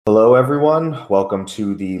Hello, everyone. Welcome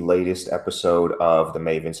to the latest episode of the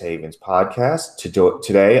Mavens Havens podcast.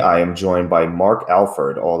 Today, I am joined by Mark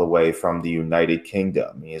Alford, all the way from the United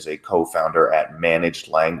Kingdom. He is a co-founder at Managed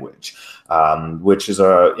Language, which is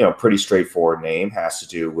a pretty straightforward name. Has to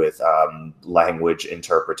do with language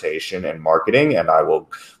interpretation and marketing, and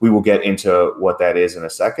we will get into what that is in a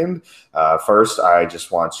second. First, I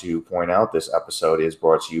just want to point out this episode is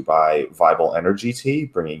brought to you by Vibal Energy Tea,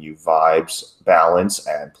 bringing you vibes, balance,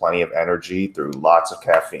 and plenty of energy through lots of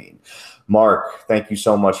caffeine. Mark, thank you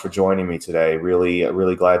so much for joining me today. Really,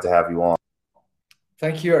 really glad to have you on.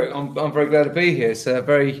 Thank you. I'm very glad to be here. It's a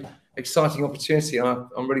very exciting opportunity.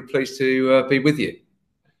 I'm really pleased to be with you.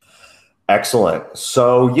 Excellent.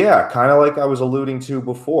 So yeah, kind of like I was alluding to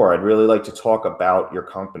before, I'd really like to talk about your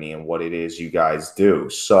company and what it is you guys do.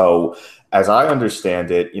 So as I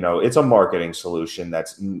understand it, it's a marketing solution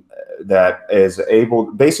that is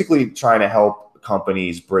able, basically trying to help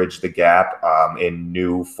companies bridge the gap in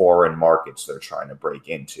new foreign markets they're trying to break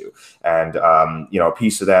into. And, a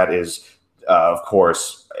piece of that is, of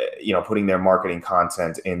course, putting their marketing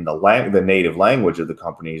content in the native language of the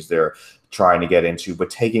companies they're trying to get into, but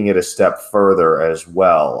taking it a step further as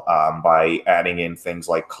well by adding in things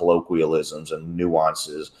like colloquialisms and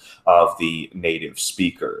nuances of the native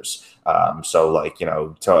speakers. So like,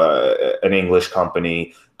 an English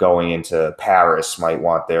company going into Paris might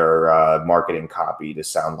want their marketing copy to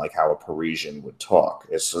sound like how a Parisian would talk.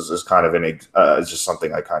 It's kind of it's just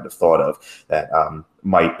something I kind of thought of that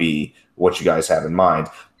might be what you guys have in mind.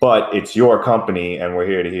 But it's your company, and we're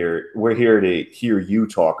here to hear you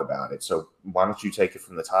talk about it. So why don't you take it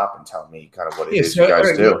from the top and tell me kind of what it is you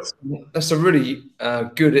guys do? That's a really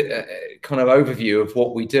good kind of overview of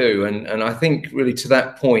what we do, and I think really to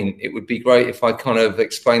that point, it would be great if I kind of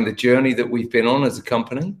explain the journey that we've been on as a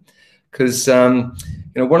company, because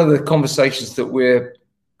one of the conversations that we're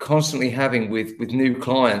constantly having with new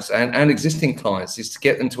clients and existing clients is to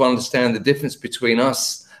get them to understand the difference between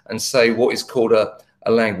us and say what is called a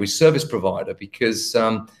language service provider, because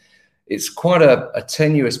it's quite a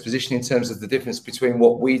tenuous position in terms of the difference between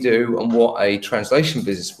what we do and what a translation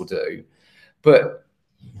business will do. But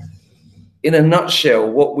in a nutshell,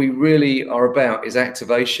 what we really are about is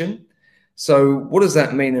activation. So what does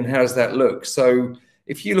that mean and how does that look? So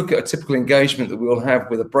if you look at a typical engagement that we'll have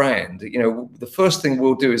with a brand, the first thing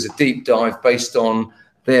we'll do is a deep dive based on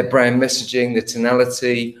their brand messaging, their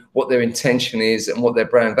tonality, what their intention is, and what their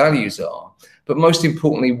brand values are. But most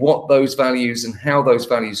importantly, what those values and how those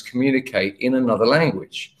values communicate in another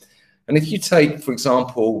language. And if you take, for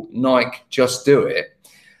example, Nike, Just Do It,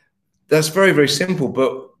 that's very, very simple,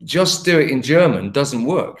 but Just Do It in German doesn't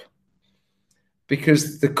work.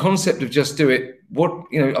 Because the concept of Just Do It,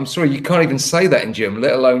 I'm sorry, you can't even say that in German,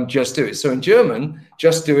 let alone Just Do It. So in German,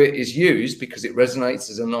 Just Do It is used because it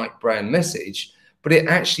resonates as a Nike brand message, but it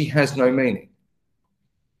actually has no meaning.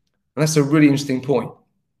 And that's a really interesting point.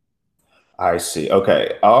 I see.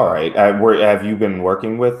 Okay. All right. Have you been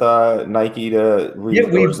working with Nike to?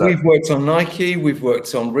 We've worked on Nike. We've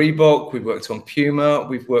worked on Reebok. We've worked on Puma.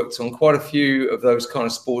 We've worked on quite a few of those kind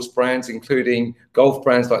of sports brands, including golf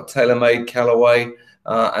brands like TaylorMade, Callaway,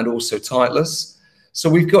 and also Titleist. So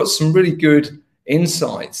we've got some really good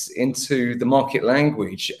insights into the market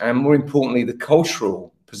language and, more importantly, the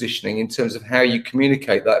cultural positioning in terms of how you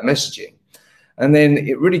communicate that messaging. And then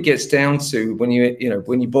it really gets down to when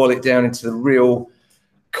you boil it down into the real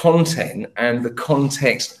content and the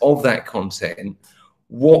context of that content,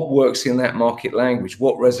 what works in that market language,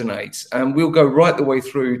 what resonates. And we'll go right the way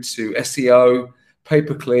through to SEO,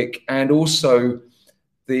 pay-per-click, and also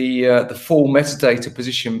the full metadata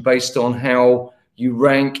position based on how you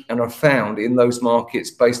rank and are found in those markets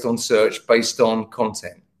based on search, based on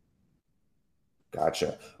content.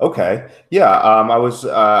 Gotcha. Okay. Yeah.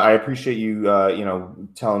 I appreciate you,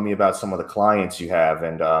 telling me about some of the clients you have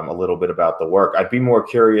and a little bit about the work. I'd be more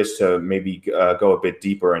curious to maybe go a bit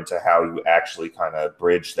deeper into how you actually kind of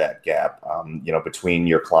bridge that gap, between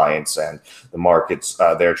your clients and the markets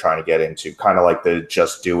they're trying to get into, kind of like the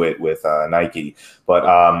Just Do It with Nike.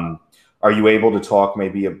 But are you able to talk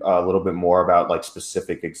maybe a little bit more about like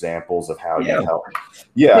specific examples of how you help?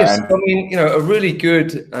 Yeah. Yes, I mean, a really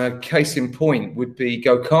good case in point would be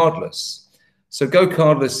Go Cardless. So Go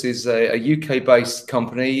Cardless is a UK-based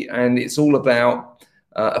company, and it's all about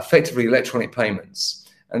effectively electronic payments.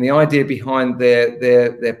 And the idea behind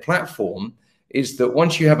their platform is that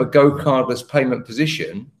once you have a Go Cardless payment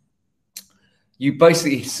position, you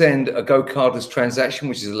basically send a Go Cardless transaction,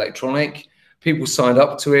 which is electronic. People signed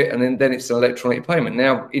up to it, and then it's an electronic payment.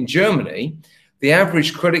 Now, in Germany, the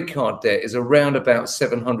average credit card debt is around about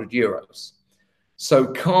 700 euros. So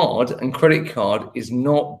card and credit card is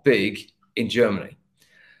not big in Germany.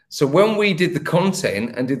 So when we did the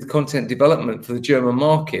content and did the content development for the German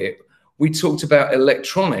market, we talked about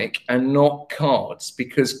electronic and not cards,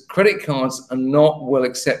 because credit cards are not well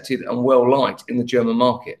accepted and well liked in the German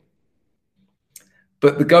market.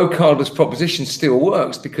 But the Go Cardless proposition still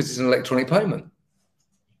works because it's an electronic payment.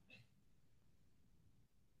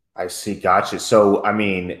 I see. Gotcha. So, I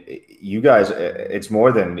mean, you guys, it's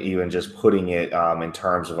more than even just putting it in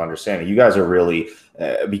terms of understanding. You guys are really,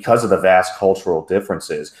 because of the vast cultural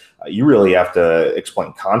differences, you really have to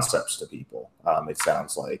explain concepts to people. It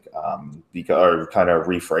sounds like, or kind of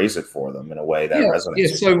rephrase it for them in a way that resonates.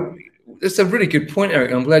 Yeah. So that's a really good point,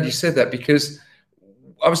 Eric. I'm glad you said that, because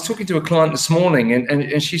I was talking to a client this morning,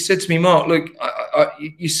 and she said to me, Mark, look,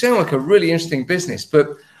 you sound like a really interesting business, but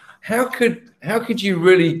how could you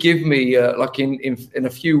really give me like in a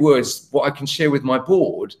few words what I can share with my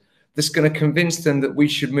board that's going to convince them that we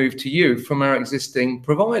should move to you from our existing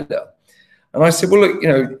provider? And I said, well,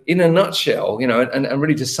 look, in a nutshell, and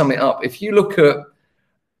really to sum it up, if you look at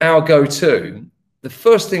our go-to, the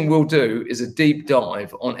first thing we'll do is a deep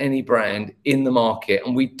dive on any brand in the market.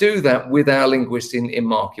 And we do that with our linguists in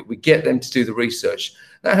market. We get them to do the research.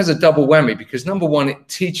 That has a double whammy, because number one, it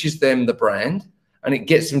teaches them the brand and it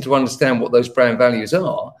gets them to understand what those brand values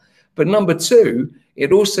are. But number two,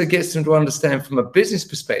 it also gets them to understand from a business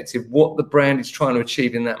perspective what the brand is trying to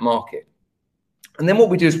achieve in that market. And then what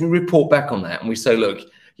we do is we report back on that and we say, look,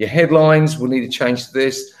 your headlines will need to change to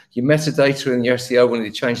this, your metadata and your SEO will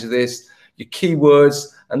need to change to this, your keywords,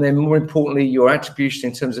 and then more importantly, your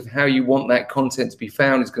attribution in terms of how you want that content to be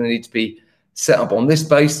found is going to need to be set up on this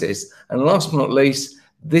basis. And last but not least,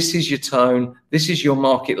 this is your tone, this is your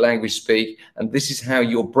market language speak, and this is how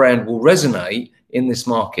your brand will resonate in this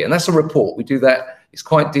market. And that's a report. We do that. It's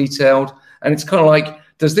quite detailed. And it's kind of like,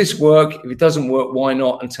 does this work? If it doesn't work, why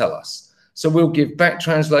not? And tell us. So we'll give back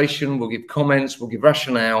translation, we'll give comments, we'll give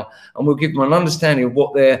rationale, and we'll give them an understanding of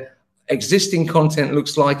what their existing content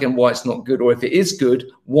looks like and why it's not good, or if it is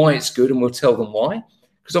good, why it's good, and we'll tell them why.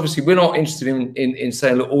 Because obviously we're not interested in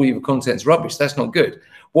saying, look, all your content's rubbish. That's not good.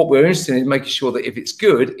 What we're interested in is making sure that if it's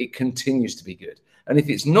good, it continues to be good. And if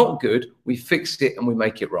it's not good, we fix it and we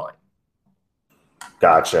make it right.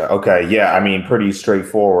 Gotcha. Okay. Yeah. I mean, pretty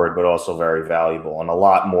straightforward, but also very valuable, and a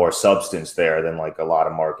lot more substance there than like a lot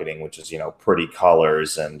of marketing, which is, pretty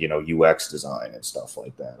colors and, UX design and stuff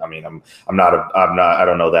like that. I mean, I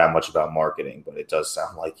don't know that much about marketing, but it does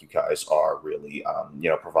sound like you guys are really,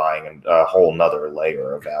 providing a whole nother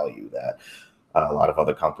layer of value that a lot of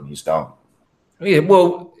other companies don't. Yeah.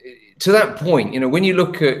 Well, to that point, when you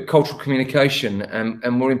look at cultural communication and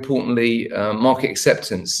more importantly, market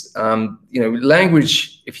acceptance,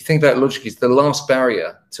 language, if you think about it logically, is the last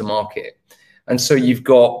barrier to market. And so you've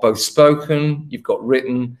got both spoken, you've got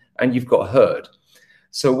written, and you've got heard.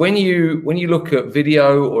 So when you look at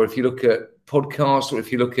video, or if you look at podcasts, or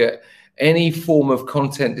if you look at any form of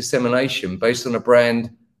content dissemination based on a brand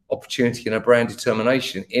opportunity and a brand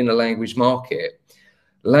determination in a language market,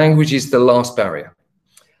 language is the last barrier.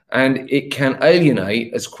 And it can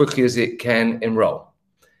alienate as quickly as it can enroll.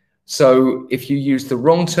 So if you use the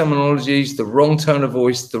wrong terminologies, the wrong tone of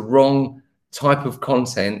voice, the wrong type of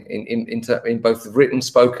content in both written,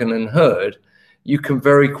 spoken, and heard, you can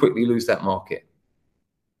very quickly lose that market.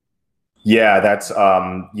 Yeah, that's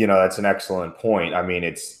that's an excellent point. I mean,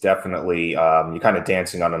 it's definitely you're kind of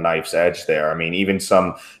dancing on a knife's edge there. I mean, even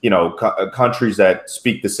some countries that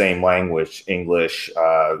speak the same language, English,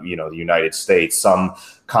 the United States, some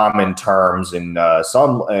common terms in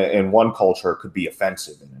one culture could be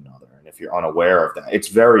offensive in another. And if you're unaware of that, it's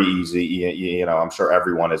very easy. I'm sure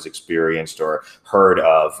everyone has experienced or heard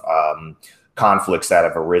of conflicts that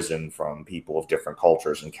have arisen from people of different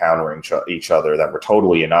cultures encountering each other that were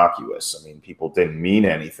totally innocuous. I mean, people didn't mean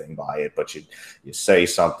anything by it, but you say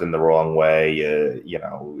something the wrong way,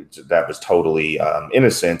 that was totally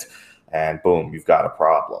innocent, and boom, you've got a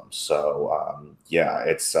problem. So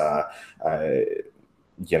it's I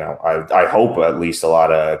hope at least a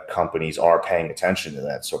lot of companies are paying attention to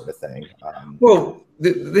that sort of thing.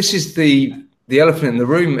 This is the elephant in the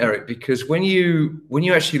room, Eric, because when you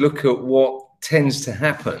actually look at what tends to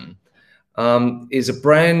happen, is a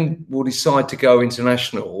brand will decide to go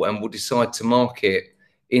international and will decide to market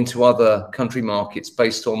into other country markets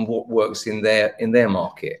based on what works in their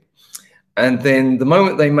market. And then the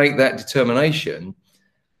moment they make that determination,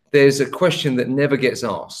 there's a question that never gets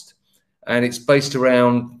asked. And it's based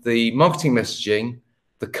around the marketing messaging,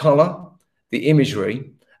 the color, the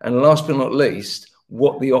imagery, and last but not least,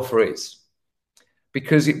 what the offer is.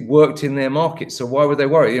 Because it worked in their market. So why would they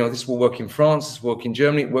worry? This will work in France, this will work in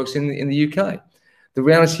Germany, it works in the UK. The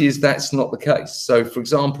reality is that's not the case. So, for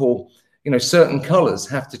example, certain colors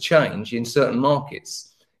have to change in certain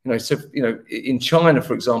markets. In China,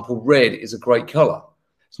 for example, red is a great color.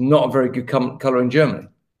 It's not a very good color in Germany,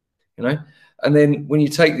 And then when you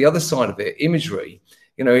take the other side of it, imagery,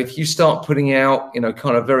 if you start putting out,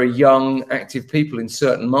 kind of very young, active people in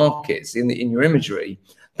certain markets in your imagery,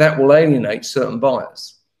 that will alienate certain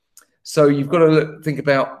buyers. So you've got to think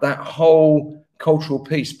about that whole cultural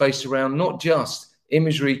piece based around not just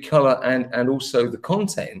imagery, color, and also the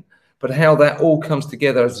content, but how that all comes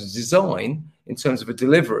together as a design in terms of a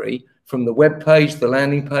delivery from the web page, the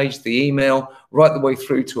landing page, the email, right the way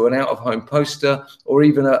through to an out-of-home poster or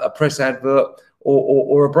even a press advert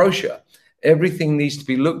or a brochure. Everything needs to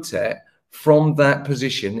be looked at from that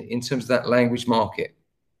position in terms of that language market.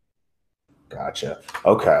 Gotcha.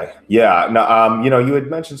 Okay. Yeah. No, you had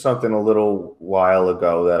mentioned something a little while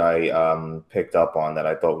ago that I picked up on that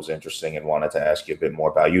I thought was interesting and wanted to ask you a bit more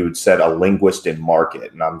about. You had said a linguist in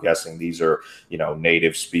market, and I'm guessing these are,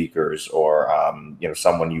 native speakers or,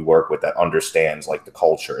 someone you work with that understands like the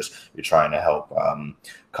cultures you're trying to help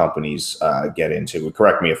companies get into.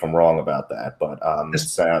 Correct me if I'm wrong about that, but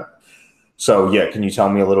so yeah, can you tell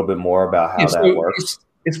me a little bit more about how that works?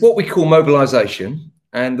 It's what we call mobilization.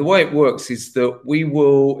 And the way it works is that we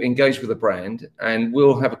will engage with a brand and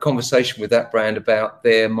we'll have a conversation with that brand about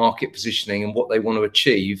their market positioning and what they want to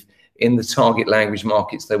achieve in the target language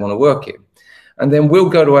markets they want to work in. And then we'll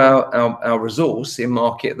go to our resource in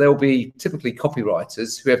market. There'll be typically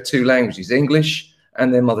copywriters who have two languages, English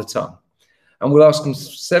and their mother tongue. And we'll ask them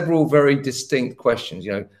several very distinct questions.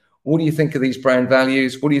 What do you think of these brand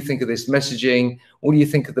values? What do you think of this messaging? What do you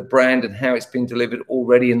think of the brand and how it's been delivered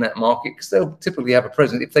already in that market? Because they'll typically have a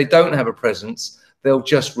presence. If they don't have a presence, they'll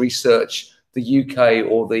just research the UK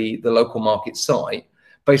or the local market site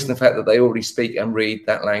based on the fact that they already speak and read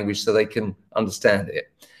that language so they can understand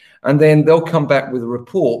it. And then they'll come back with a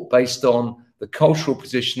report based on the cultural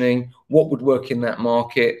positioning, what would work in that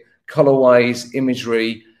market, colorways,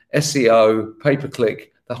 imagery, SEO,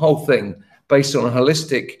 pay-per-click, the whole thing based on a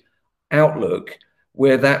holistic outlook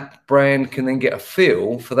where that brand can then get a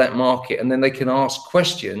feel for that market, and then they can ask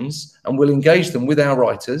questions and we'll engage them with our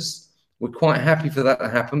writers. We're quite happy for that to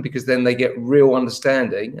happen because then they get real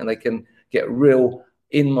understanding and they can get real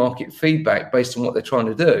in-market feedback based on what they're trying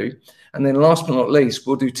to do. And then last but not least,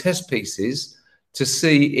 we'll do test pieces to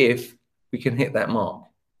see if we can hit that mark.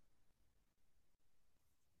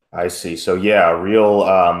 I see. So yeah,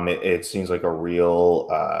 it seems like a real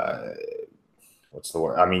what's the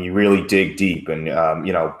word? I mean, you really dig deep and,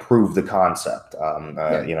 prove the concept,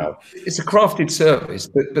 It's a crafted service,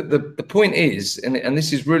 but the point is, and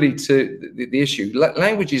this is really to the issue,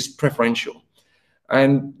 language is preferential.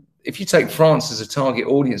 And if you take France as a target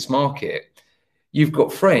audience market, you've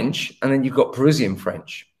got French and then you've got Parisian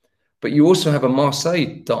French, but you also have a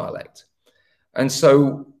Marseille dialect. And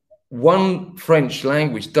so one French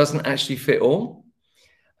language doesn't actually fit all.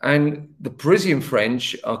 And the Parisian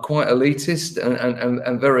French are quite elitist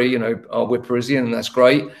and very, we're Parisian and that's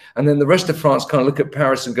great. And then the rest of France kind of look at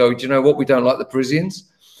Paris and go, do you know what? We don't like the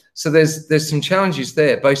Parisians. So there's some challenges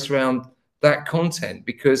there based around that content,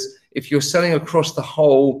 because if you're selling across the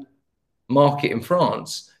whole market in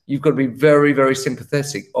France, you've got to be very, very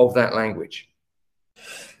sympathetic of that language.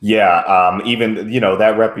 Yeah, even,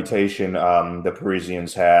 that reputation the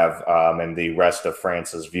Parisians have and the rest of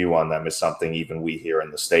France's view on them is something even we here in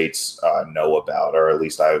the States know about, or at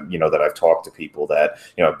least that I've talked to people that,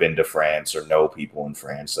 have been to France or know people in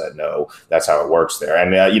France that know that's how it works there.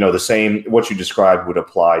 And, the same, what you described would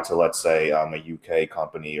apply to, let's say, a UK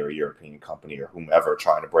company or a European company or whomever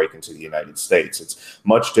trying to break into the United States. It's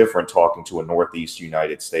much different talking to a Northeast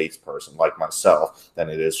United States person like myself than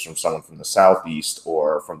it is from someone from the Southeast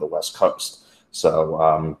or from the West Coast.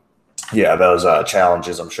 So yeah, those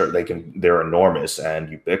challenges, I'm sure they're enormous and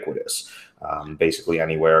ubiquitous, basically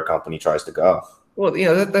anywhere a company tries to go. Well,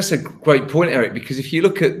 that's a great point, Eric, because if you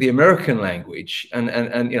look at the American language and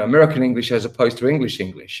American English as opposed to English,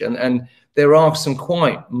 and there are some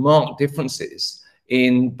quite marked differences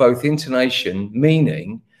in both intonation,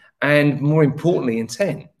 meaning, and more importantly,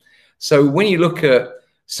 intent. So when you look at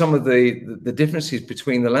some of the differences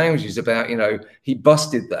between the languages about, he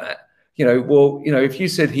busted that, if you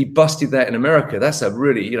said he busted that in America, that's a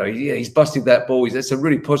really, he's busted that ball. That's a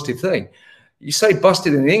really positive thing. You say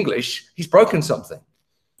busted in English, he's broken something.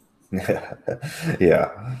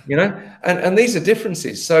 Yeah. And these are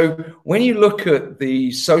differences. So when you look at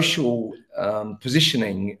the social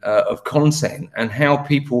positioning of content and how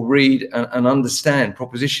people read and understand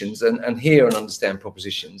propositions and hear and understand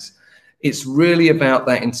propositions, it's really about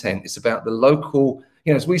that intent. It's about the local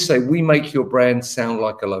as we say, we make your brand sound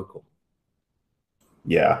like a local.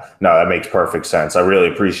 Yeah, no, that makes perfect sense. I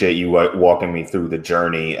really appreciate you walking me through the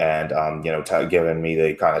journey and, giving me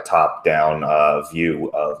the kind of top-down view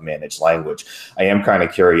of managed language. I am kind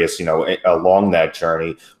of curious, along that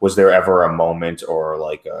journey, was there ever a moment or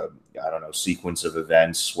like I don't know, sequence of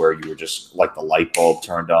events where you were just like the light bulb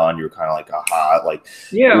turned on, you were kind of like, aha, like,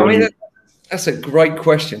 yeah, I mean, that's a great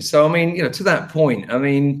question. So, I mean, to that point, I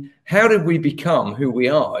mean, how did we become who we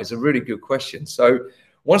are is a really good question. So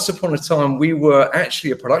once upon a time, we were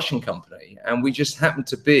actually a production company, and we just happened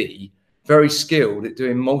to be very skilled at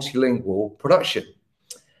doing multilingual production.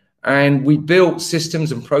 And we built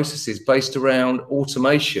systems and processes based around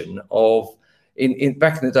automation of, in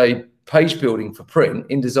back in the day, page building for print,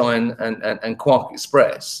 InDesign and Quark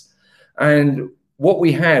Express. And what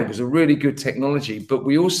we had was a really good technology, but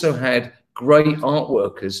we also had great art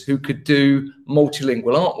workers who could do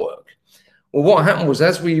multilingual artwork. Well, what happened was,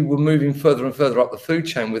 as we were moving further and further up the food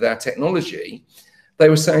chain with our technology, they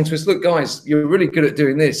were saying to us, look, guys, you're really good at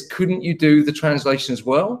doing this. Couldn't you do the translation as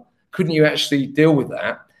well? Couldn't you actually deal with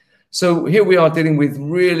that? So here we are dealing with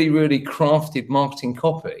really, really crafted marketing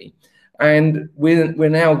copy. And we're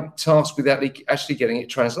now tasked with actually getting it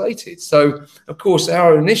translated. So, of course,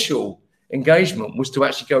 our initial engagement was to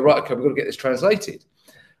actually go, right, okay, we've got to get this translated.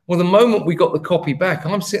 Well, the moment we got the copy back,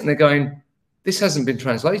 I'm sitting there going, this hasn't been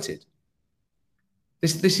translated.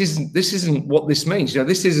 This isn't what this means.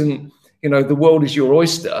 This isn't, the world is your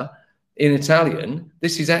oyster in Italian.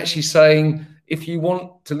 This is actually saying, if you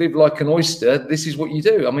want to live like an oyster, this is what you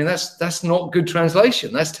do. I mean, that's not good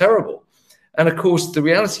translation. That's terrible. And of course, the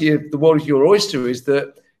reality of the world is your oyster is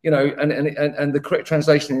that, and the correct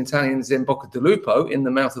translation in Italian is in bocca del lupo, in the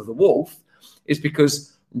mouth of the wolf, is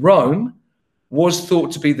because Rome was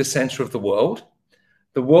thought to be the center of the world.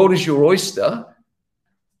 The world is your oyster.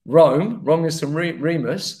 Rome, Romulus and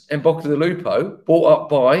Remus, and Bocca del Lupo, brought up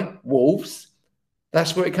by wolves.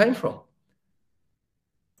 That's where it came from.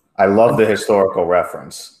 I love the historical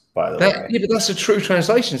reference, by the way. Yeah, but that's a true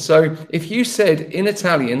translation. So if you said in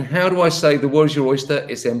Italian, how do I say the world is your oyster?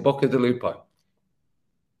 It's in Bocca del Lupo.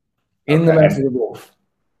 In the mouth of the wolf.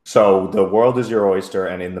 So the world is your oyster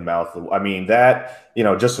and in the mouth. I mean, that,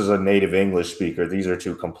 just as a native English speaker, these are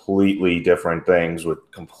two completely different things with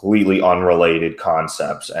completely unrelated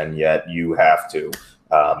concepts. And yet you have to,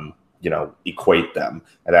 equate them.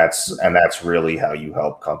 And that's really how you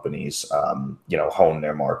help companies, hone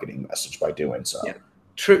their marketing message by doing so. Yeah.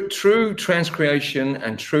 True transcreation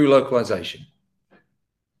and true localization.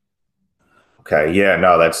 Okay, yeah,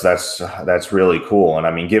 no, that's really cool. And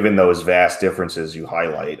I mean, given those vast differences you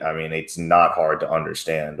highlight, I mean, it's not hard to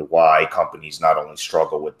understand why companies not only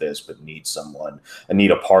struggle with this, but need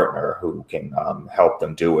a partner who can help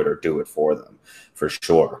them do it or do it for them, for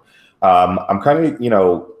sure. I'm kind of,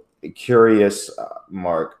 curious,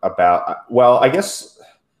 Mark, about, well, I guess,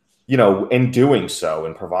 in doing so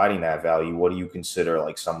and providing that value, what do you consider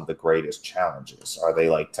like some of the greatest challenges? Are they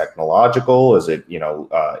like technological? Is it,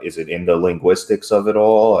 is it in the linguistics of it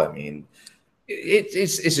all? I mean,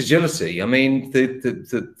 it's agility. I mean,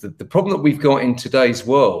 the problem that we've got in today's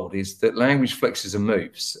world is that language flexes and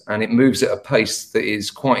moves, and it moves at a pace that is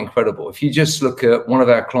quite incredible. If you just look at one of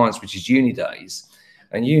our clients, which is Unidays,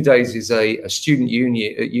 and Unidays is a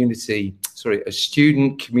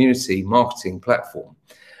student community marketing platform.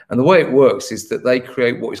 And the way it works is that they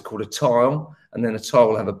create what is called a tile, and then a tile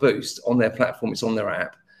will have a boost on their platform. It's on their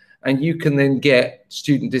app. And you can then get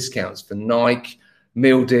student discounts for Nike,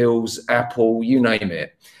 meal deals, Apple, you name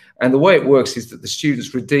it. And the way it works is that the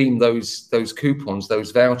students redeem those coupons,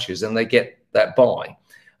 those vouchers, and they get that buy.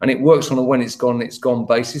 And it works on a when it's gone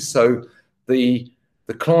basis. So the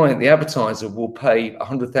client, the advertiser, will pay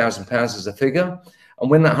 £100,000 as a figure.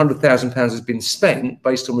 And when that £100,000 has been spent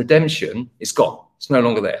based on redemption, it's gone. It's no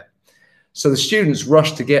longer there. So the students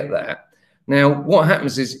rush to get that. Now, what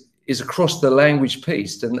happens is across the language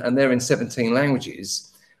piece, and they're in 17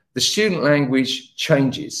 languages, the student language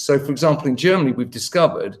changes. So, for example, in Germany, we've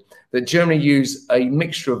discovered that Germany use a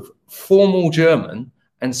mixture of formal German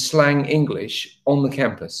and slang English on the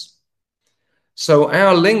campus. So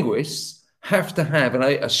our linguists have to have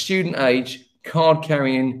a student age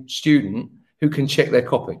card-carrying student who can check their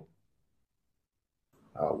copy.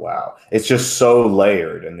 Oh, wow. It's just so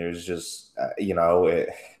layered, and there's just,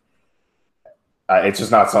 it's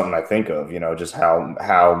just not something I think of, just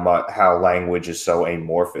how language is so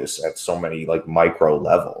amorphous at so many like micro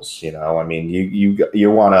levels, I mean,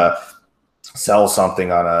 you want to sell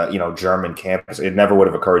something on a, German campus. It never would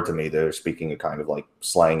have occurred to me they're speaking a kind of like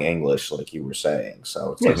slang English, like you were saying.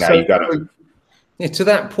 So it's like now you got to. Yeah, to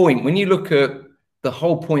that point, when you look at the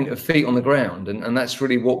whole point of feet on the ground, and that's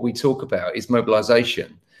really what we talk about, is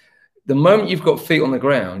mobilization. The moment you've got feet on the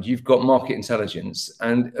ground, you've got market intelligence.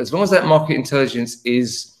 And as long as that market intelligence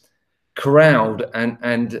is corralled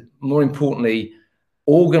and more importantly,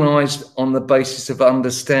 organized on the basis of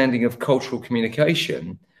understanding of cultural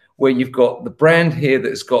communication, where you've got the brand here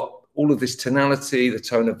that's got all of this tonality, the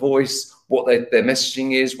tone of voice, what their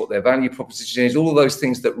messaging is, what their value proposition is, all of those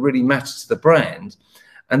things that really matter to the brand,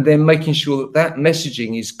 and then making sure that that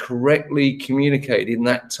messaging is correctly communicated in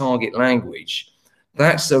that target language.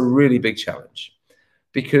 That's a really big challenge,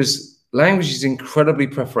 because language is incredibly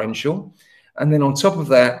preferential. And then on top of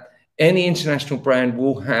that, any international brand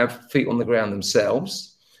will have feet on the ground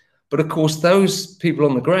themselves. But of course, those people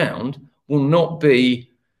on the ground will not be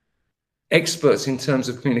experts in terms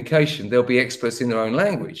of communication. They'll be experts in their own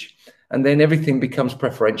language. And then everything becomes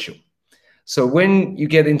preferential. So when you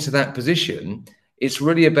get into that position, it's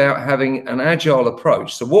really about having an agile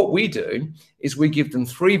approach. So what we do is we give them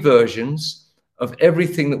 3 versions of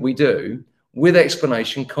everything that we do with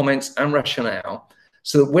explanation, comments, and rationale,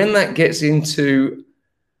 so that when that gets into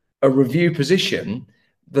a review position,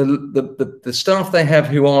 the staff they have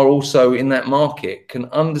who are also in that market can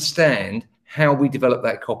understand how we develop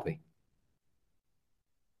that copy.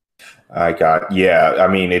 Yeah. I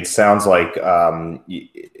mean, it sounds like,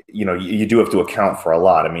 you know, you do have to account for a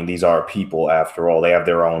lot. I mean, these are people, after all. They have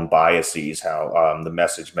their own biases, how the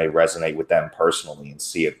message may resonate with them personally, and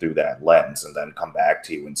see it through that lens, and then come back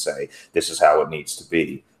to you and say, this is how it needs to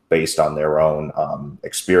be based on their own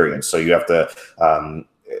experience. So you have to,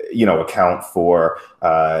 you know, account for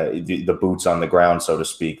the boots on the ground, so to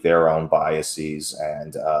speak, their own biases,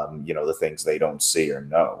 and, you know, the things they don't see or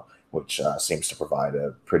know, which seems to provide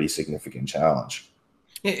a pretty significant challenge.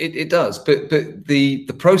 It does, but the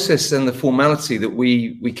process and the formality that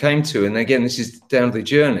we came to, and again, this is down the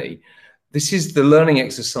journey. This is the learning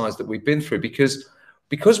exercise that we've been through, because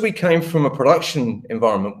we came from a production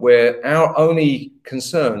environment where our only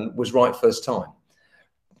concern was right first time.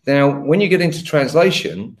 Now, when you get into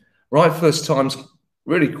translation, right first time's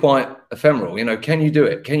really quite ephemeral. You know, can you do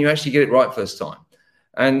it? Can you actually get it right first time?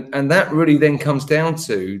 And that really then comes down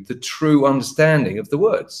to the true understanding of the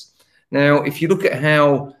words. Now, if you look at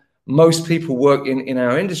how most people work in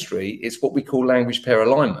our industry, it's what we call language pair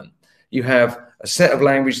alignment. You have a set of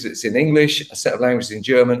language that's in English, a set of languages in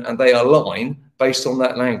German, and they align based on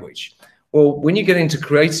that language. Well, when you get into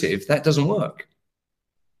creative, that doesn't work.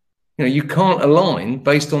 You know, you can't align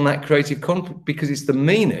based on that creative content, because it's the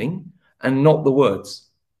meaning and not the words.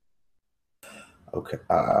 Okay.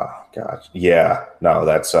 Gosh. Yeah. No,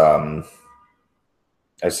 that's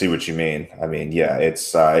I see what you mean. I mean, yeah,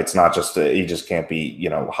 it's not just you just can't be, you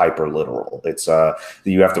know, hyper literal. It's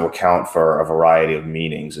you have to account for a variety of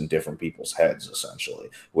meanings in different people's heads, essentially,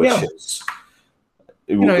 which is,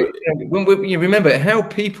 you know, when you remember, how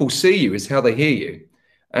people see you is how they hear you.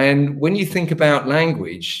 And when you think about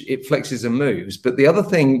language, it flexes and moves. But the other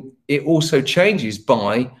thing, it also changes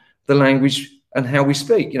by the language and how we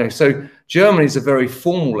speak. You know, so German is a very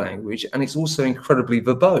formal language, and it's also incredibly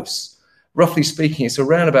verbose. Roughly speaking, it's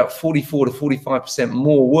around about 44 to 45%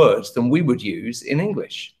 more words than we would use in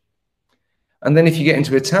English. And then if you get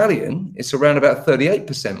into Italian, it's around about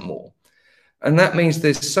 38% more. And that means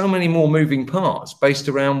there's so many more moving parts based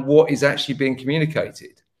around what is actually being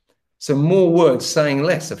communicated. So more words saying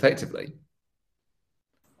less effectively.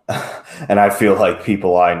 And I feel like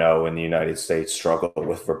people I know in the United States struggle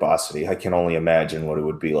with verbosity. I can only imagine what it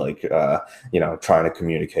would be like, you know, trying to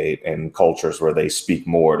communicate in cultures where they speak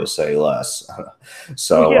more to say less.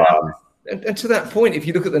 So, and to that point, if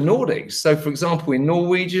you look at the Nordics, so for example, in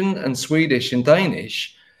Norwegian and Swedish and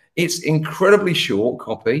Danish, it's incredibly short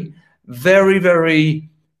copy, very, very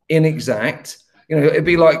inexact. You know, it'd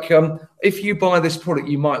be like, if you buy this product,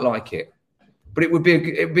 you might like it, but it'd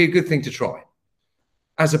be a good thing to try.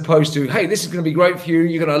 As opposed to, hey, this is going to be great for you.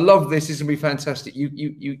 You're going to love this. This is going to be fantastic.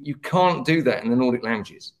 You can't do that in the Nordic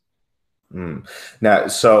languages. Now,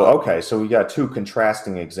 so, okay, so we got 2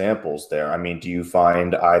 contrasting examples there. I mean, do you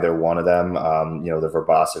find either one of them, you know, the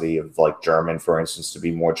verbosity of like German, for instance, to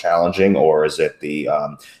be more challenging, or is it the,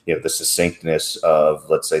 you know, the succinctness of,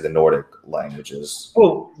 let's say, the Nordic languages?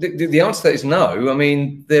 Well, the answer to that is no. I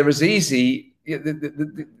mean, they're as easy.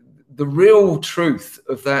 The real truth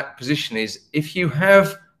of that position is, if you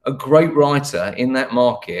have a great writer in that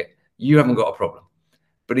market, you haven't got a problem.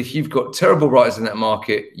 But if you've got terrible writers in that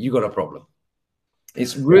market, you've got a problem.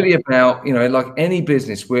 It's really about, you know, like any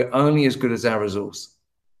business, we're only as good as our resource.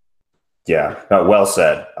 Yeah, no, well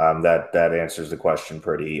said. That answers the question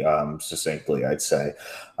pretty succinctly, I'd say.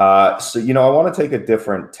 So, you know, I want to take a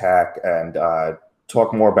different tack and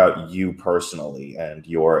talk more about you personally and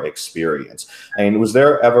your experience. I mean, was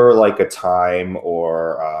there ever like a time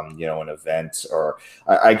or, you know, an event, or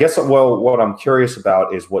I guess, well, what I'm curious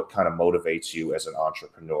about is what kind of motivates you as an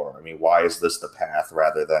entrepreneur? I mean, why is this the path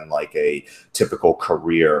rather than like a typical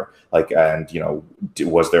career? Like, and, you know,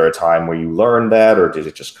 was there a time where you learned that, or did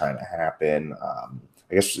it just kind of happen?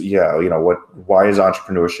 I guess, yeah, you know, why is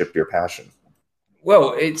entrepreneurship your passion?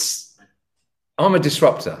 Well, I'm a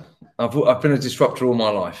disruptor. I've been a disruptor all my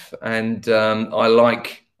life, and I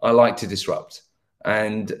like to disrupt.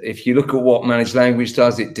 And if you look at what Managed Language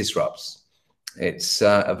does, it disrupts. It's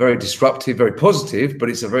a very disruptive, very positive, but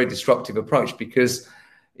it's a very disruptive approach, because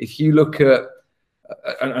if you look at,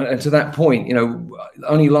 and to that point, you know,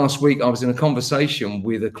 only last week I was in a conversation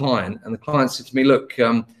with a client, and the client said to me, look,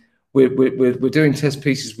 we're doing test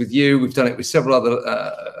pieces with you. We've done it with several other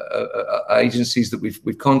agencies that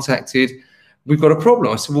we've contacted. We've got a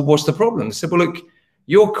problem. I said, well, what's the problem? They said, well, look,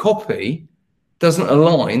 your copy doesn't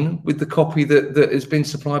align with the copy that has been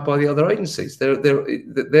supplied by the other agencies.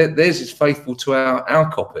 Theirs is faithful to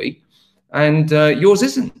our copy, and yours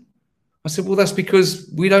isn't. I said, well, that's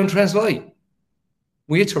because we don't translate.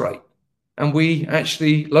 We iterate, and we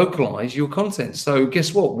actually localize your content. So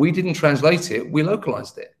guess what? We didn't translate it. We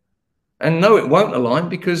localized it. And no, it won't align,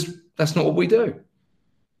 because that's not what we do.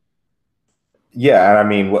 Yeah, and I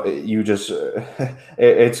mean, you just,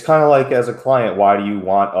 it's kind of like, as a client, why do you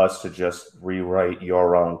want us to just rewrite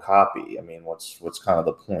your own copy? I mean, what's kind of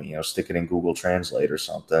the point? You know, stick it in Google Translate or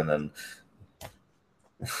something, and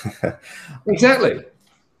exactly.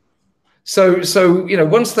 So you know,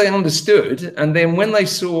 once they understood, and then when they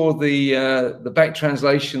saw the back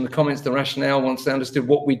translation, the comments, the rationale, once they understood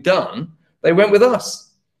what we'd done, they went with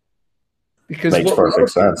us, because makes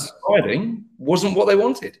perfect sense. Writing wasn't what they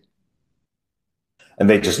wanted. And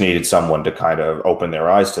they just needed someone to kind of open their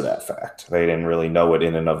eyes to that fact. They didn't really know it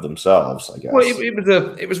in and of themselves, I guess. Well,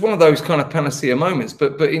 it was one of those kind of panacea moments,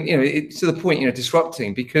 but you know, it's to the point, you know,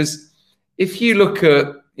 disrupting, because if you look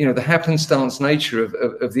at, you know, the happenstance nature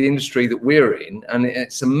of the industry that we're in, and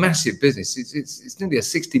it's a massive business. It's nearly a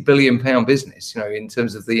 £60 billion business, you know, in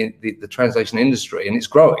terms of the translation industry, and it's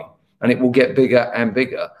growing, and it will get bigger and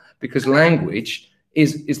bigger, because language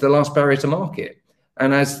is the last barrier to market.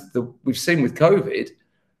 And as we've seen with COVID,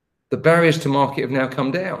 the barriers to market have now come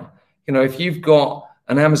down. You know, if you've got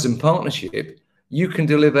an Amazon partnership, you can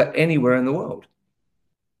deliver anywhere in the world.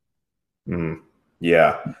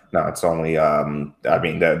 Yeah, no, it's only, I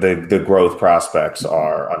mean, the growth prospects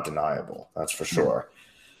are undeniable. That's for sure.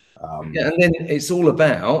 Yeah, and then it's all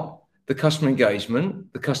about the customer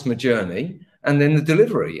engagement, the customer journey, and then the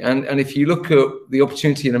delivery. And if you look at the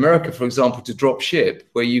opportunity in America, for example, to drop ship,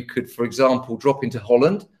 where you could, for example, drop into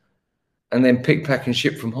Holland and then pick, pack, and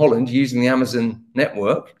ship from Holland using the Amazon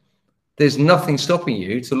network, there's nothing stopping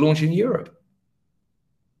you to launch in Europe.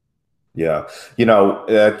 Yeah, you know,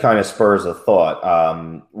 that kind of spurs a thought.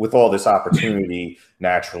 With all this opportunity,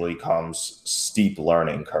 naturally comes steep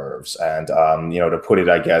learning curves. And, you know, to put it,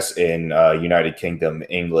 I guess, in United Kingdom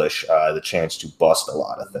English, the chance to bust a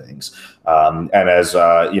lot of things. And as,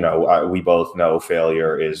 you know, we both know,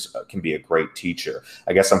 failure can be a great teacher.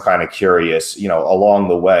 I guess I'm kind of curious, you know, along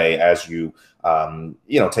the way, as you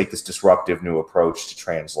you know, take this disruptive new approach to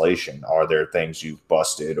translation, are there things you've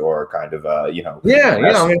busted or kind of, you know? Yeah.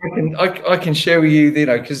 I mean, I can share with you, you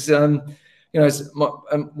know, because, you know,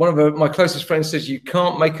 one of my closest friends says, you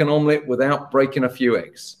can't make an omelet without breaking a few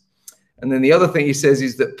eggs. And then the other thing he says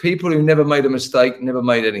is that people who never made a mistake never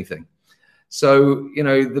made anything. So, you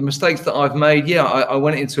know, the mistakes that I've made, yeah, I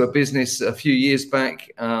went into a business a few years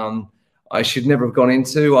back, I should never have gone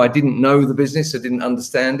into. I didn't know the business. I didn't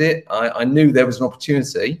understand it. I knew there was an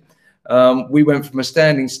opportunity. We went from a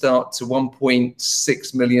standing start to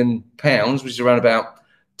 £1.6 million, which is around about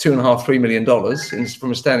 $2.5, $3 million.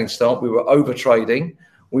 From a standing start, we were over trading.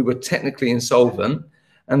 We were technically insolvent,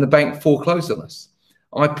 and the bank foreclosed on us.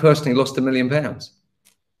 I personally lost £1 million.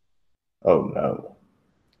 Oh, no.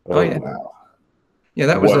 Oh yeah. Wow. Yeah,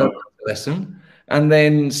 that was a lesson. And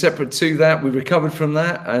then separate to that, we recovered from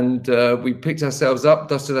that, and we picked ourselves up,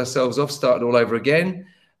 dusted ourselves off, started all over again.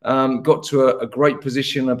 Got to a great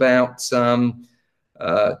position about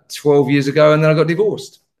 12 years ago, and then I got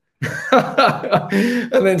divorced.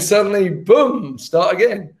 And then suddenly, boom, start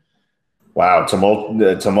again. Wow,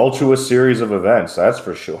 tumultuous series of events, that's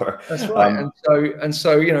for sure. That's right. And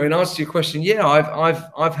so, you know, in answer to your question, yeah,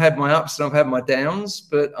 I've had my ups and I've had my downs,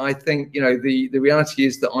 but I think, you know, the reality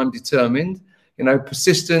is that I'm determined. You know,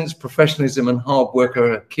 persistence, professionalism, and hard work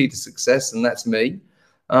are key to success, and that's me.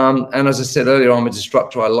 And as I said earlier, I'm a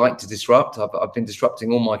disruptor. I like to disrupt. I've been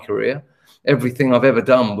disrupting all my career. everything I've ever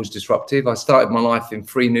done was disruptive. I started my life in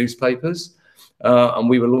free newspapers, and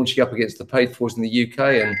we were launching up against the paid fors in the UK.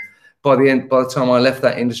 And by the time I left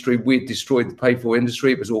that industry, we'd destroyed the paid for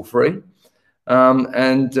industry. It was all free.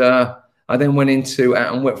 I then went into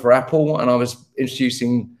and worked for Apple, and I was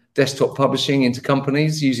introducing desktop publishing into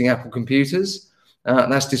companies using Apple computers.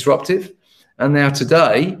 That's disruptive. And now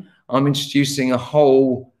today, I'm introducing a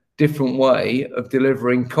whole different way of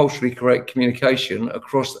delivering culturally correct communication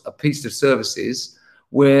across a piece of services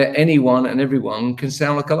where anyone and everyone can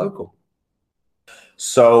sound like a local.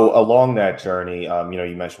 So along that journey,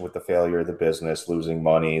 you mentioned with the failure of the business, losing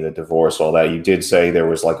money, the divorce, all that, you did say there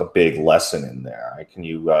was like a big lesson in there. Can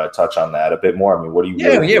you touch on that a bit more? I mean, what do you?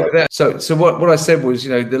 Yeah. So what I said was,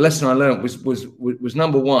 the lesson I learned was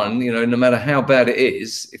number one, no matter how bad it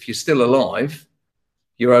is, if you're still alive,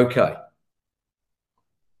 you're okay.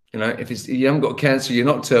 If you haven't got cancer, you're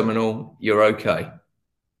not terminal, you're okay.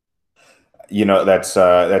 That's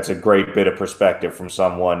a great bit of perspective from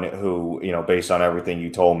someone who, based on everything you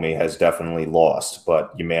told me, has definitely lost,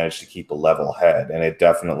 but you managed to keep a level head. And it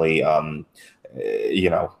definitely, when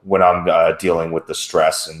I'm dealing with the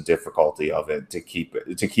stress and difficulty of it, to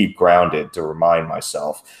keep grounded, to remind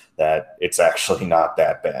myself that it's actually not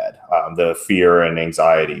that bad. The fear and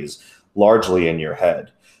anxiety is largely in your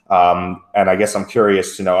head. And I guess I'm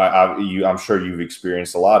curious to know, I'm sure you've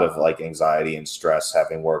experienced a lot of like anxiety and stress,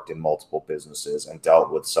 having worked in multiple businesses and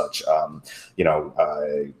dealt with such,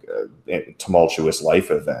 tumultuous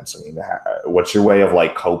life events. I mean, what's your way of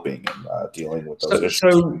like coping and dealing with those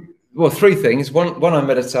issues? Well, three things. One, I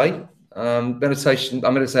meditate. Meditation, I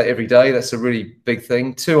meditate every day. That's a really big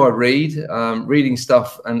thing. Two, I read. Reading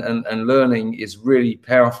stuff and learning is really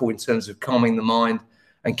powerful in terms of calming the mind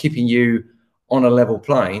and keeping you on a level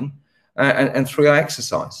plane. And three, I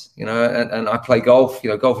exercise, and I play golf.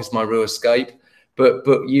 Golf is my real escape. But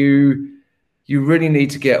you really need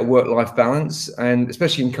to get a work-life balance, and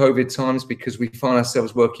especially in COVID times, because we find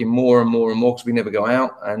ourselves working more and more and more because we never go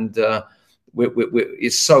out, and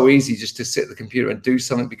it's so easy just to sit at the computer and do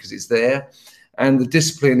something because it's there. And the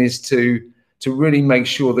discipline is to really make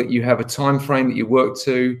sure that you have a time frame that you work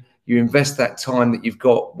to. You invest that time that you've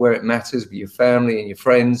got where it matters, with your family and your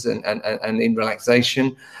friends, and in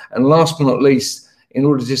relaxation. And last but not least, in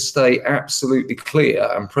order to just stay absolutely clear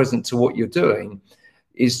and present to what you're doing,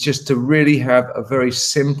 is just to really have a very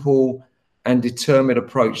simple and determined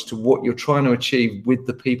approach to what you're trying to achieve with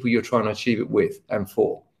the people you're trying to achieve it with and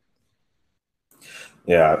for.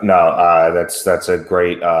 Yeah, no, that's a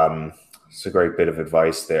great it's a great bit of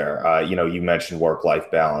advice there. You mentioned work-life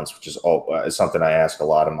balance, which is something I ask a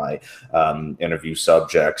lot of my interview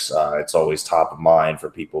subjects. It's always top of mind for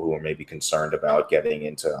people who are maybe concerned about getting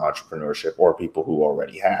into entrepreneurship, or people who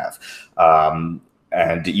already have.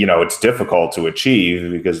 And it's difficult to achieve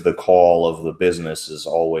because the call of the business is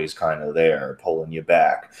always kind of there, pulling you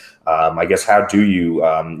back. I guess, how do you,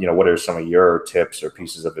 what are some of your tips or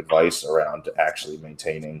pieces of advice around actually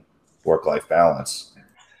maintaining work-life balance?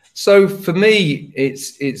 So for me,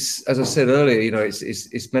 it's as I said earlier,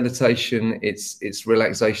 it's meditation, it's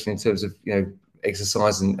relaxation in terms of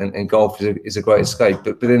exercise, and golf is a great escape.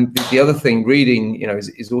 But then the other thing, reading,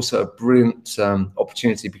 is also a brilliant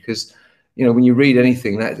opportunity, because when you read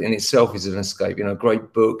anything, that in itself is an escape. A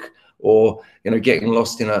great book, or getting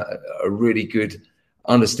lost in a really good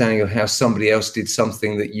understanding of how somebody else did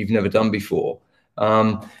something that you've never done before.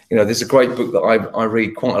 There's a great book that I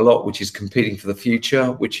read quite a lot, which is Competing for the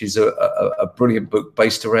Future, which is a brilliant book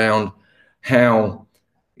based around how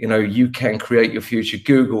you can create your future.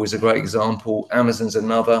 Google is a great example. Amazon's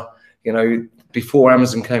another. Before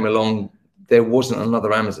Amazon came along, there wasn't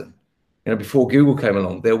another Amazon. Before Google came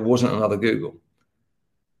along, there wasn't another Google.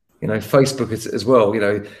 Facebook as well.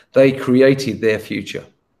 They created their future.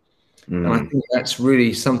 And I think that's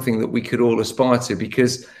really something that we could all aspire to,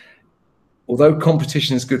 because although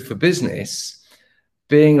competition is good for business,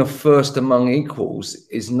 being a first among equals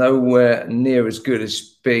is nowhere near as good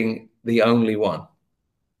as being the only one.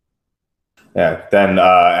 Yeah. Then,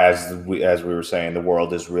 as we were saying, the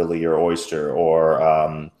world is really your oyster,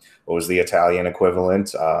 or what was the Italian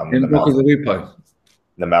equivalent? In the mouth of the lupo.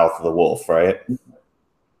 The mouth of the wolf, right?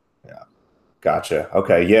 Yeah. Gotcha.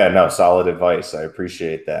 Okay. Yeah. No, solid advice. I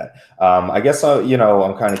appreciate that. I guess,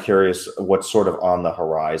 I'm kind of curious what's sort of on the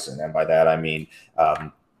horizon. And by that, I mean,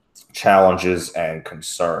 challenges and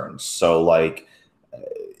concerns. So what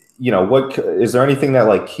is there anything that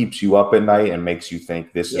like keeps you up at night and makes you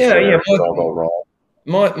think this is where it could all go wrong?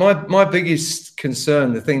 My biggest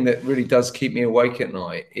concern, the thing that really does keep me awake at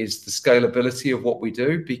night, is the scalability of what we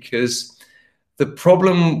do, because the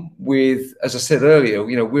problem with, as I said earlier,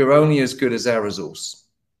 we're only as good as our resource.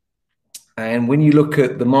 And when you look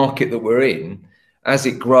at the market that we're in, as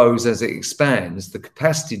it grows, as it expands, the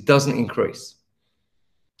capacity doesn't increase.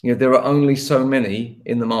 You know, there are only so many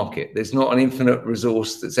in the market. There's not an infinite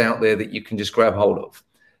resource that's out there that you can just grab hold of.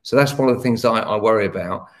 So that's one of the things I worry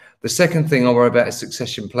about. The second thing I worry about is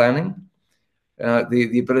succession planning.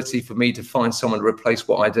 The ability for me to find someone to replace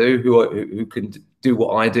what I do, who can do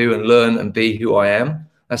what I do and learn and be who I am.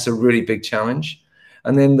 That's a really big challenge.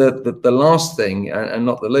 And then the last thing, and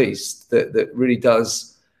not the least, that really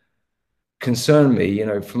does concern me, you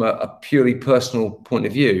know, from a purely personal point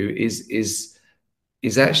of view, is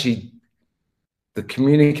actually the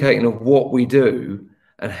communicating of what we do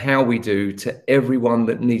and how we do to everyone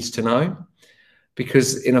that needs to know.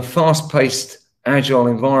 Because in a fast-paced, agile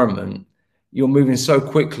environment, you're moving so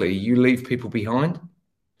quickly, you leave people behind.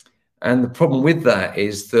 And the problem with that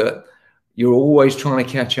is that you're always trying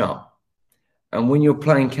to catch up. And when you're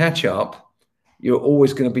playing catch up, you're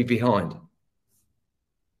always going to be behind.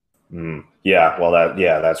 Yeah, well,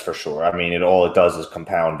 that's for sure. I mean, all it does is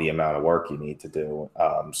compound the amount of work you need to do.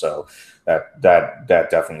 So that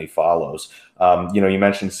definitely follows. You know, you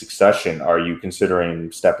mentioned succession. Are you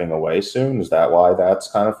considering stepping away soon? Is that why that's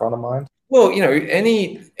kind of front of mind? Well, you know,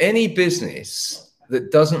 any business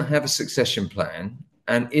that doesn't have a succession plan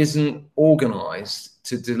and isn't organized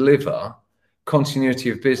to deliver continuity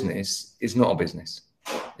of business is not a business.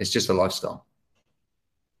 It's just a lifestyle.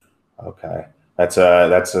 Okay. That's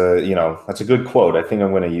a good quote. I think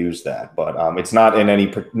I'm going to use that, but it's not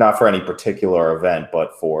for any particular event,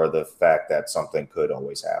 but for the fact that something could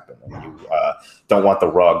always happen, and you don't want the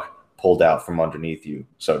rug pulled out from underneath you,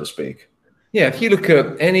 so to speak. Yeah, if you look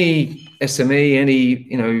at any SME, any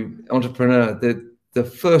entrepreneur, the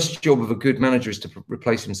first job of a good manager is to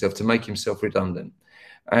replace himself, to make himself redundant,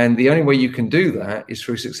 and the only way you can do that is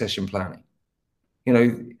through succession planning. You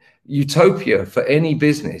know, utopia for any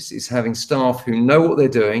business is having staff who know what they're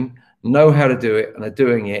doing, know how to do it, and are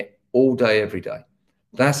doing it all day, every day.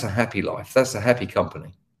 That's a happy life. That's a happy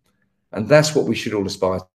company. And that's what we should all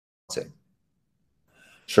aspire to.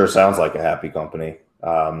 Sure sounds like a happy company.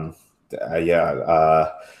 I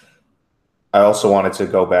also wanted to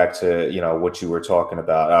go back to, you know, what you were talking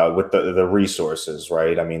about with the resources,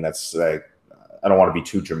 right? I mean, that's I don't want to be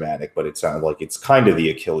too dramatic, but it sounds like it's kind of the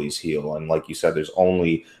Achilles heel. And like you said, there's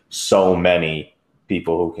only so many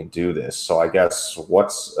people who can do this. So I guess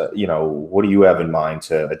what do you have in mind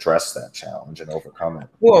to address that challenge and overcome it?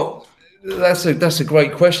 Well, that's a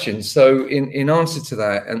great question. So in answer to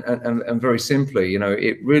that, and very simply, you know,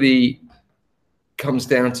 it really comes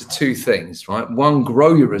down to two things, right? One,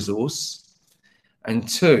 grow your resource, and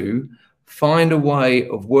two, find a way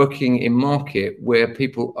of working in market where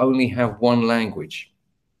people only have one language.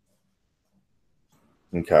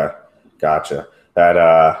 Okay, gotcha.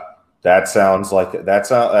 That sounds like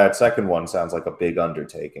that second one sounds like a big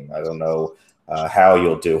undertaking. I don't know how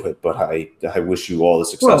you'll do it, but I wish you all the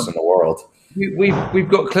success in the world. We've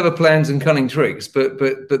got clever plans and cunning tricks, but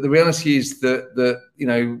the reality is that you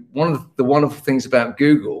know, one of the wonderful things about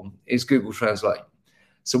Google is Google Translate.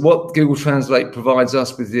 So what Google Translate provides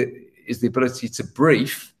us with is the ability to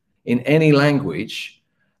brief in any language,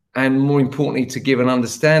 and more importantly, to give an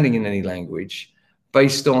understanding in any language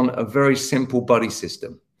based on a very simple buddy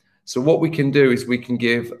system. So what we can do is we can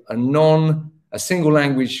give a single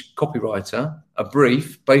language copywriter a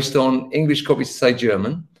brief based on English copy to say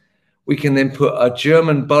German. We can then put a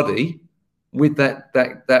German buddy with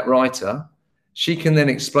that writer. She can then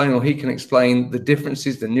explain, or he can explain, the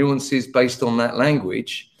differences, the nuances based on that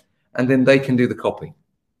language, and then they can do the copy.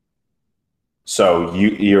 So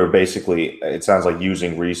you're basically, it sounds like,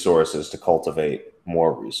 using resources to cultivate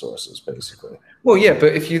more resources, basically. Well, yeah,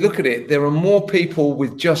 but if you look at it, there are more people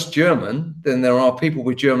with just German than there are people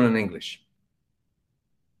with German and English.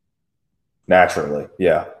 Naturally,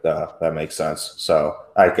 yeah, that makes sense. So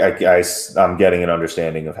I'm getting an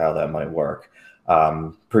understanding of how that might work.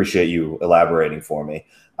 Appreciate you elaborating for me.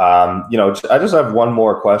 You know, I just have one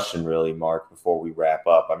more question, really, Mark, before we wrap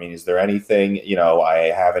up. I mean, is there anything, you know,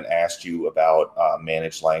 I haven't asked you about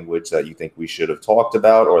managed language that you think we should have talked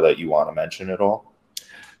about, or that you want to mention at all?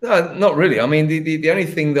 No, not really. I mean, the only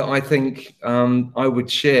thing that I think I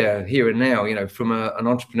would share here and now, you know, from an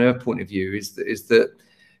entrepreneur point of view, is that,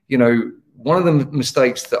 you know, one of the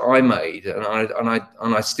mistakes that I made,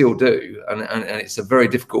 and I still do, and it's a very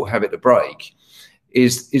difficult habit to break,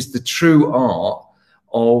 is the true art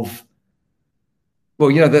of, well,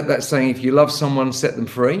 you know, that saying, if you love someone, set them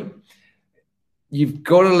free. You've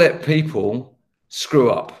got to let people screw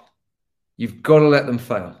up. You've got to let them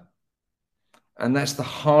fail. And that's the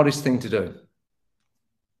hardest thing to do.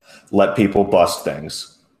 Let people bust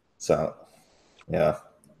things. So, yeah.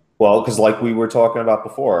 Well, because like we were talking about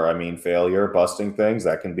before, I mean, failure, busting things,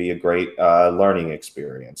 that can be a great learning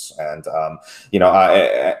experience. And,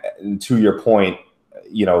 to your point,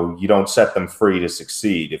 you don't set them free to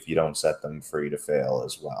succeed if you don't set them free to fail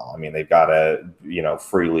as well. I mean, they've got to,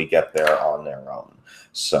 freely get there on their own.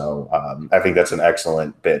 So I think that's an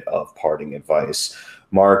excellent bit of parting advice.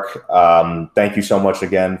 Mark, thank you so much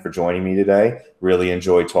again for joining me today. Really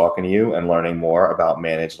enjoyed talking to you and learning more about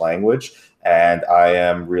managed language. And I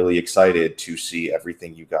am really excited to see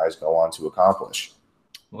everything you guys go on to accomplish.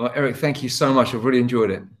 Well, Eric, thank you so much. I've really enjoyed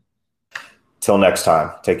it. Till next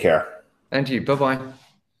time, take care. And you. Bye-bye.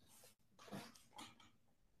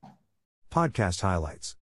 Podcast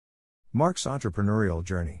highlights. Mark's entrepreneurial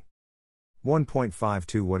journey.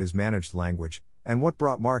 1.52 What is managed language, and what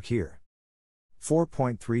brought Mark here?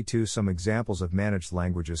 4.32 Some examples of managed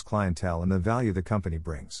languages clientele and the value the company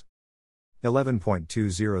brings.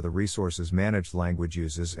 11.20 The resources managed language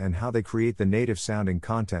uses and how they create the native sounding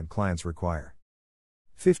content clients require.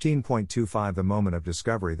 15.25 The moment of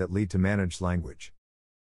discovery that lead to managed language.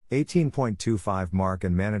 18.25 Mark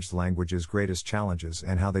and managed languages greatest challenges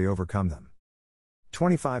and how they overcome them.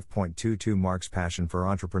 25.22 Mark's passion for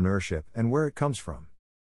entrepreneurship and where it comes from.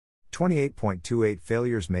 28.28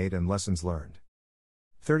 Failures made and lessons learned.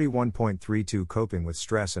 31.32 Coping with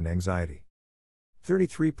stress and anxiety.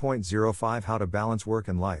 33.05 How to balance work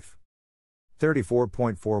and life.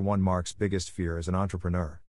 34.41 Mark's biggest fear as an entrepreneur.